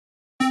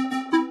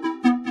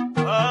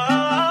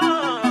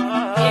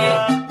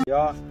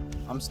y'all?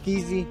 I'm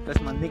Skizzy,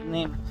 that's my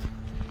nickname.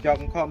 Y'all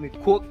can call me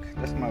Kuok,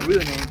 that's my real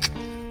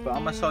name. But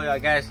I'm gonna show y'all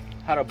guys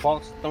how to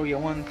box, throw your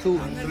 1, 2,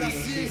 and 3 and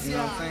shit, you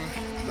know what I'm saying?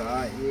 But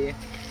alright, yeah.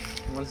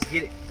 Let's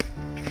get it.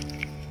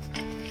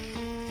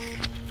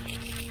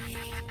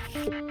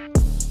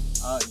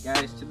 Alright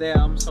guys, today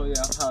I'm gonna show y'all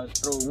how to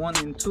throw 1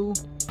 and 2.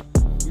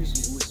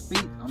 Usually with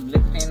speed. I'm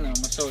left-handed, I'm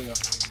gonna show y'all.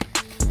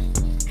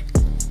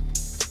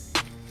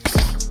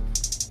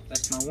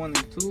 That's my 1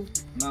 and 2.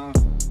 Now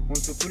 1,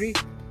 2, 3.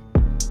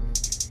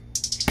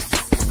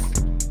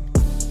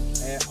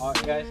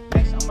 Alright guys,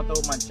 next I'm gonna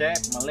throw my jab,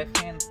 my left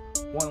hand,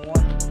 1, 1,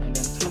 and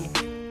then 2,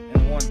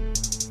 and 1,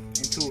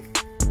 and 2.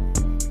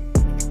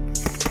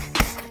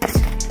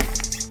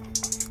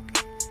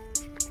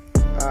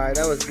 Alright,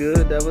 that was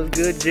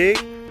good, Jig.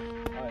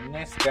 Alright,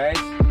 next guys,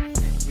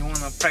 you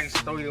wanna practice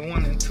throw your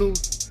 1 and 2.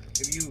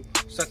 If you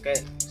suck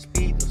at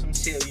speed or some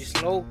shit, or you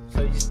slow,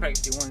 so you just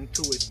practice your 1 and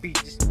 2 with speed.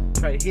 Just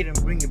try to hit and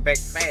bring it back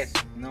fast,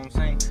 you know what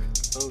I'm saying?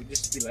 So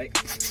just be like,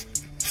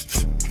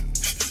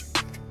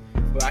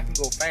 but I can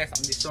go fast.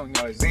 I'm just showing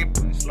y'all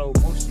example in slow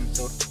motion,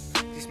 so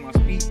this is my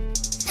speed.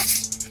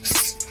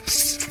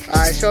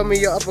 Alright, show me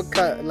your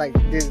uppercut like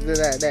this,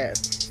 that.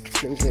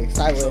 Let me see,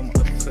 sideways.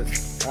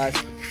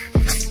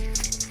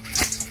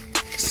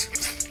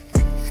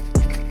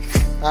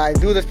 Alright,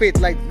 do the speed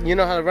like you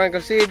know how the Run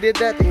Garcia did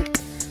that thing.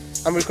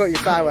 I'm recording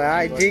you sideways,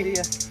 alright, G?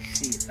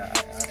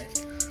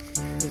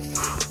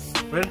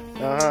 Ready?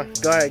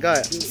 Go ahead.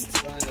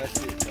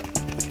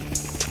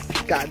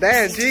 God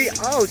damn, G.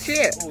 Oh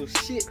shit. Oh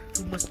shit.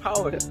 Too much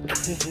power.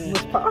 Too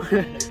much power.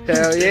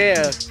 Hell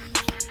yeah.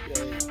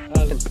 I'm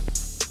gonna just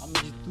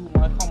do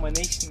my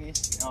combination.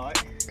 Alright.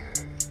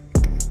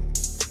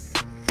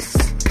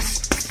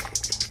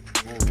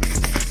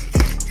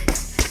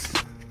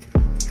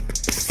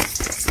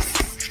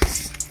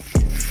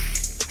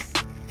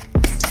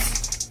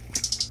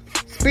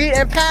 Speed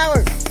and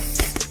power.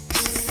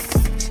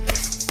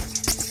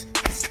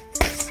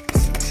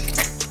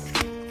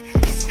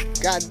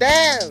 God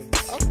damn.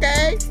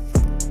 Okay.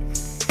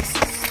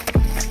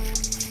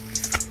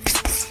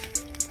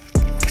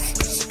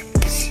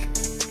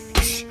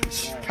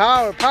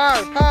 Power.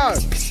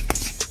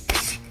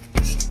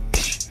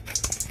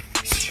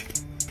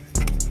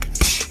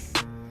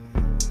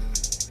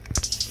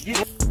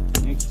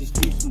 Next, just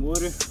need some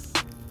water.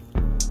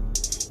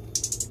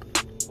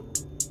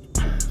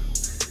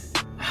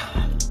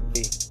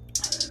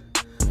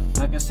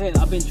 Like I said,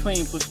 I've been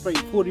training for straight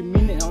 40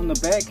 minutes on the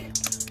back,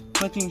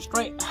 punching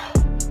straight.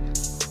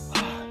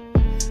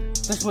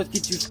 That's what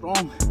gets you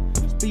strong.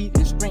 Speed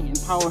and strength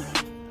and power.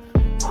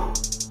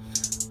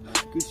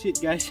 Good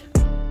shit, guys.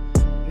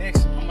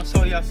 Next, I'm gonna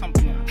show y'all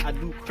something I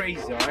do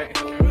crazy, alright?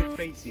 Real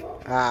crazy.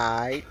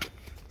 Alright.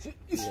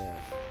 Yeah.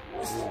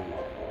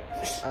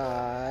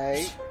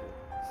 Alright.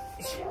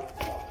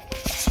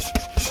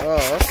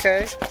 Oh,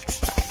 okay.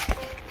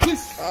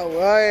 Oh,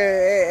 well,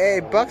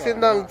 hey, boxing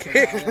don't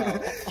kick.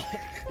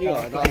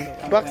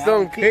 Box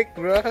don't kick,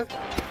 bro. But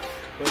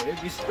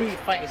if you street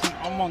fight,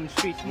 I'm on the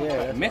streets.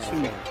 Yeah, mess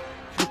with me.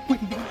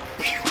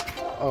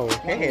 Oh,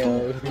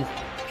 hell.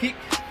 Kick,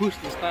 push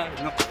the style,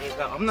 knock it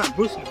out. I'm not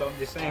Bruce Lee, but I'm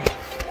just saying.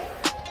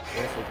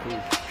 That's so cool.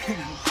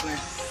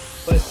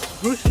 But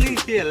Bruce Lee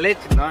is a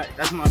legend, alright?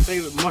 That's my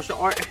favorite martial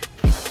art.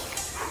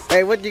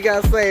 Hey, what you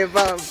gotta say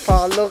about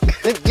Paul? Look,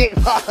 Jake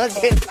Paul.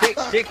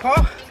 Jake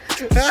Paul?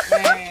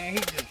 Man,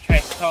 he's just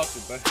trash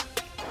talking, bro.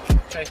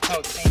 Trash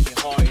talk, thinking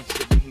hard and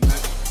shit.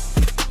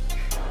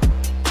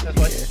 That's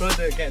why his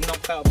brother got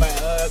knocked out by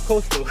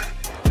Coastal.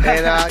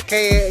 And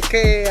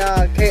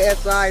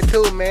KSI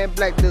too, man,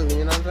 black dude,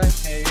 you know what I'm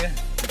saying? Hey,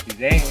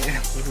 yeah.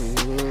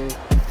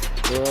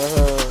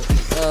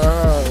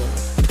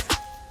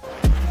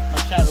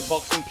 I'm shadow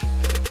boxing.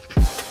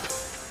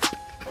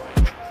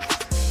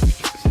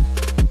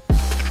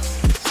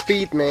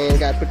 Speed, man,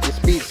 gotta put your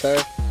speed, sir.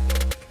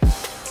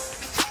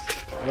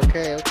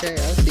 Okay, I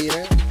see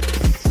that.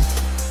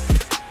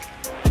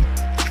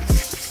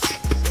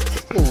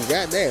 Ooh,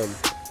 goddamn.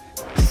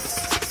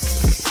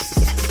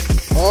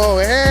 Oh,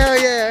 hell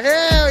yeah.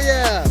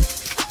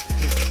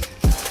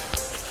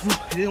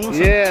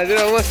 Yeah, they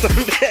don't want some. I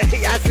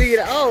see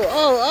that.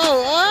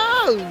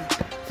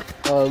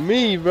 Oh,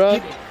 me, bro.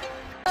 Whoop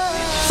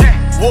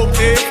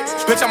it,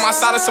 bitch, I'm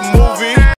outside of some movie.